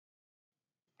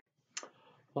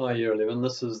Hi, Year 11.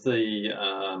 This is the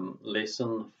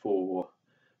lesson for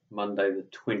Monday the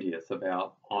 20th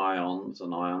about ions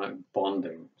and ionic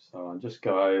bonding. So I'll just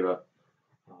go over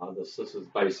this. This is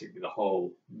basically the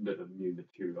whole bit of new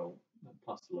material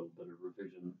plus a little bit of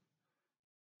revision.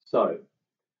 So,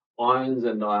 ions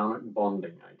and ionic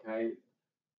bonding, okay?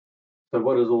 So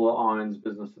what is all the ions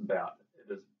business about?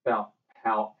 It is about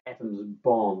how atoms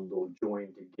bond or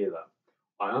join together.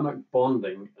 Ionic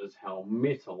bonding is how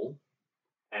metal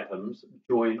atoms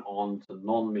join on to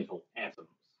non-metal atoms.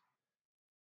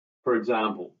 For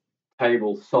example,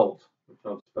 table salt, which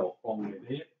I've spelled wrongly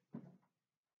there.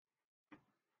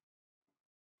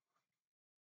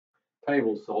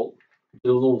 Table salt, which is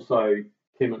also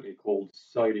chemically called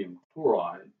sodium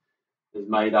chloride, is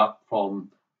made up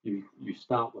from, you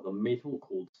start with a metal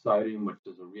called sodium, which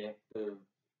is a reactive,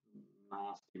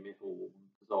 nasty metal,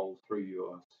 dissolves through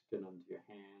your skin into your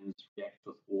hands, reacts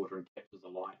with water and catches the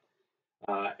light.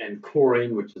 And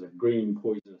chlorine, which is a green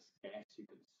poisonous gas. You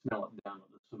can smell it down at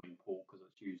the swimming pool because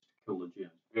it's used to kill the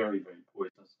germs. Very, very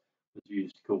poisonous. It's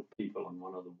used to kill people in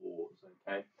one of the wars.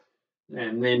 Okay,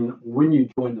 and then when you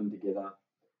join them together,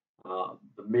 the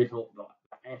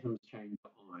atoms change to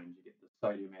ions. You get the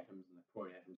sodium atoms and the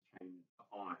chlorine atoms change to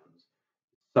ions.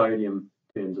 Sodium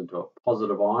turns into a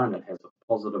positive ion. It has a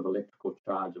positive electrical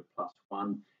charge of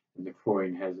 +1, and the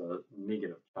chlorine has a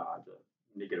negative charge, a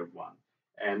 -1.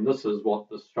 And this is what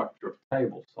the structure of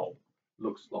table salt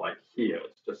looks like here.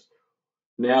 It's just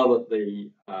now that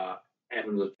the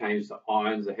atoms have changed to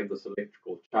ions, they have this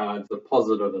electrical charge. The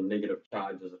positive and negative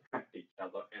charges attract each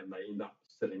other, and they end up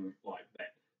sitting like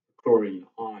that. The chlorine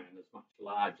ion is much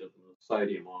larger than the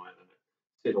sodium ion, and it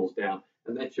settles down.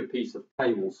 And that's your piece of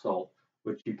table salt,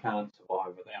 which you can't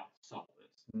survive without salt.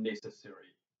 It's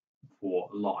necessary for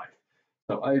life.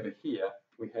 So over here,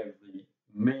 we have the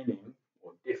meaning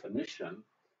or definition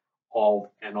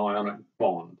of an ionic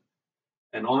bond.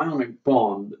 An ionic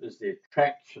bond is the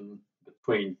attraction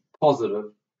between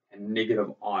positive and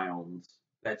negative ions.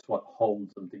 That's what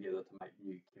holds them together to make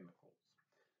new chemicals.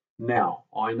 Now,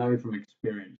 I know from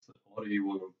experience that a lot of you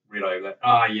will have read over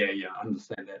that. Yeah, I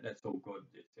understand that. That's all good,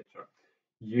 etc.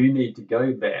 You need to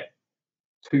go back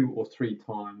 2 or 3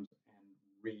 times and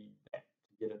read that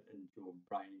to get it into your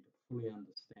brain to fully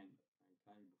understand it,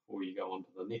 okay, before you go on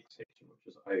to the next section, which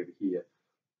is over here.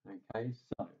 Okay,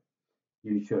 so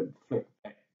you should flick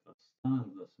back to the start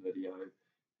of this video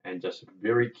and just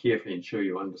very carefully ensure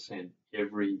you understand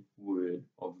every word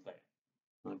of that.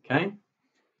 Okay,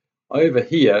 over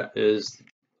here is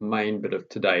the main bit of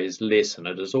today's lesson.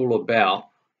 It is all about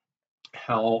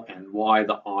how and why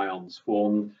the ions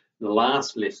form. The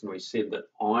last lesson we said that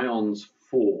ions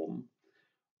form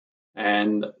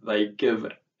and they give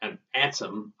an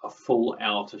atom a full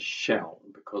outer shell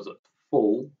because it's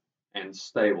full and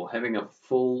stable. Having a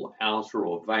full outer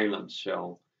or valence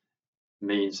shell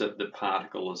means that the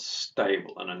particle is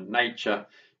stable, and in nature,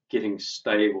 getting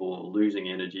stable or losing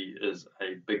energy is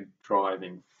a big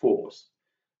driving force.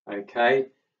 Okay,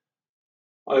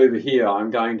 over here I'm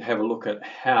going to have a look at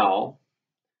how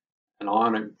an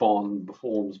ionic bond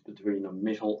forms between a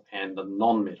metal and a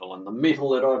non-metal, and the metal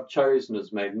that I've chosen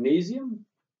is magnesium,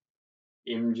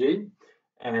 Mg,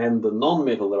 and the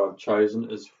non-metal that I've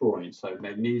chosen is fluorine, so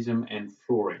magnesium and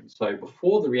fluorine. So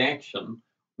before the reaction,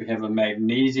 we have a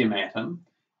magnesium atom.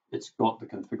 It's got the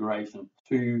configuration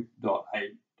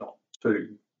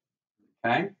 2.8.2,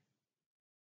 okay?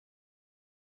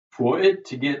 For it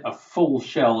to get a full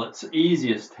shell, it's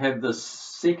easiest to have this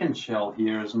second shell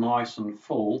here is nice and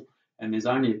full, and there's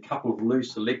only a couple of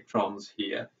loose electrons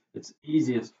here. It's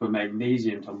easiest for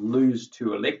magnesium to lose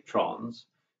 2 electrons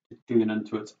to turn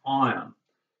into its ion.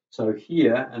 So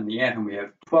here in the atom we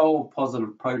have 12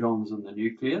 positive protons in the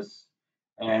nucleus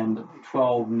and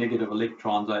 12 negative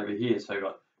electrons over here. So we've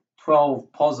got 12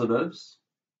 positives,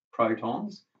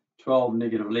 protons, 12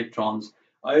 negative electrons.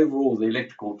 Overall, the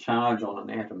electrical charge on an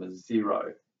atom is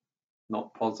 0,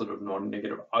 not positive nor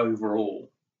negative overall.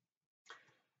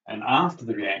 And after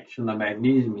the reaction, the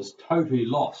magnesium has totally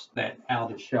lost that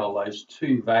outer shell. Those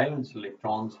 2 valence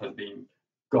electrons have been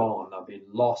gone. They've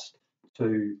been lost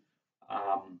to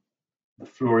the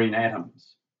fluorine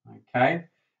atoms. Okay,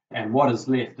 and what is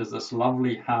left is this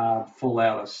lovely, hard, full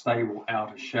outer, stable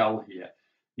outer shell here.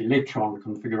 The electron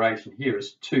configuration here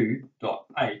is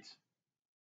 2.8.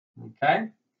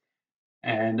 Okay,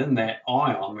 and in that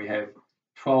ion we have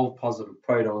 12 positive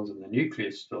protons in the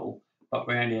nucleus still, but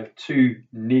we only have 10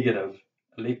 negative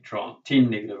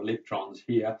electrons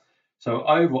here. So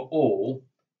overall,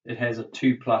 it has a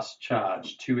 2+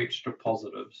 charge, 2 extra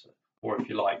positives, or if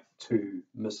you like, 2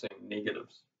 missing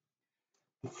negatives.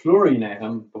 The fluorine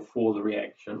atom before the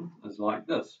reaction is like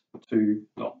this,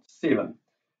 2.7.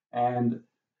 And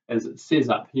as it says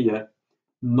up here,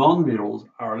 nonmetals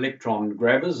are electron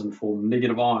grabbers and form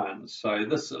negative ions. So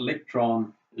this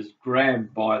electron is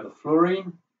grabbed by the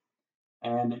fluorine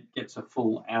and it gets a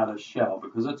full outer shell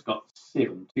because it's got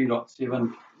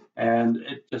 2.7, and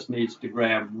it just needs to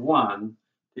grab 1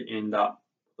 to end up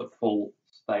the full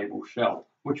stable shell,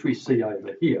 which we see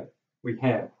over here. We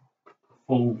have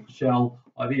full shell.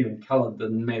 I've even coloured the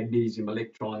magnesium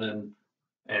electron in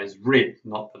as red,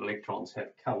 not that electrons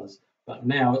have colours, but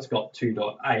now it's got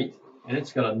 2.8 and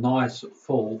it's got a nice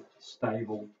full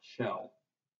stable shell.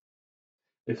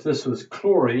 If this was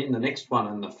chlorine, the next one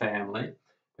in the family,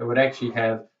 it would actually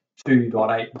have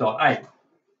 2.8.8,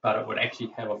 but it would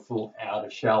actually have a full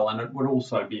outer shell and it would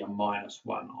also be a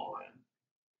 -1 ion.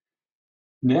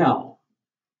 Now,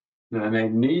 the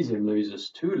magnesium loses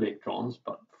 2 electrons,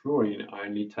 but fluorine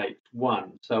only takes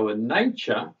 1. So in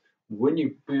nature, when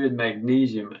you burn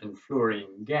magnesium in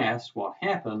fluorine gas, what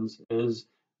happens is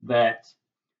that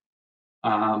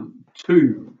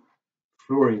 2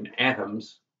 fluorine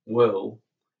atoms will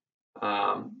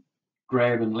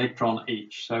grab an electron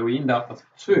each. So we end up with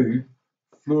 2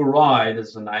 fluoride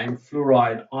is the name,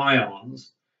 fluoride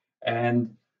ions,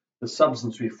 and the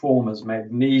substance we form is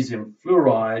magnesium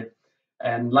fluoride.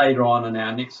 And later on in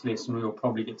our next lesson, we will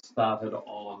probably get started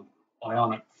on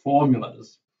ionic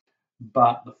formulas.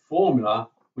 But the formula,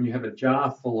 when you have a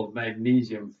jar full of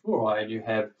magnesium fluoride, you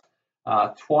have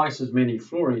twice as many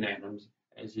fluorine atoms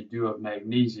as you do of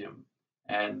magnesium.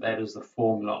 And that is the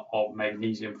formula of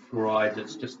magnesium fluoride.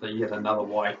 It's just yet another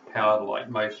white powder like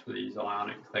most of these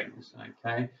ionic things,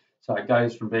 okay? So it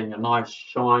goes from being a nice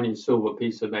shiny silver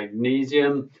piece of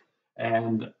magnesium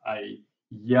and a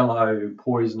yellow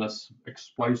poisonous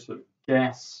explosive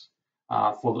gas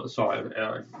gas for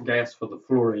the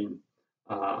fluorine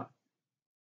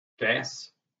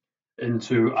gas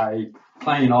into a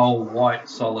plain old white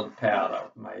solid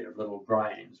powder made of little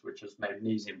grains, which is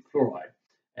magnesium fluoride.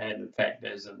 And in fact,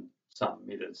 as in some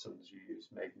medicines, you use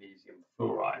magnesium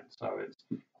fluoride, so it's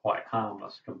quite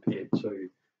harmless compared to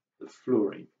the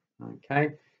fluorine.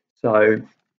 Okay, so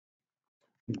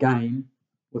again,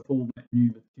 with all that new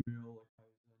material that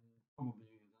goes in, probably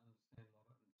you can understand a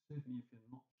lot of it. Certainly, if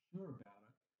you're not sure about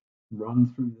it, run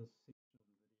through this section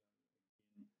of the video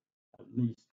again at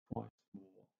least twice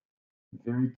more.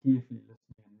 Very carefully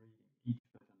listening and reading each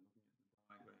bit and looking at the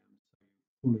diagrams so you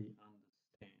fully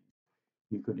understand.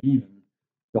 You could even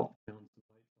jot down some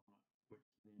notes on it, which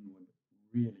then would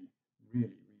really,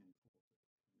 really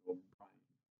reinforce it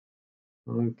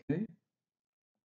in your brain. Okay.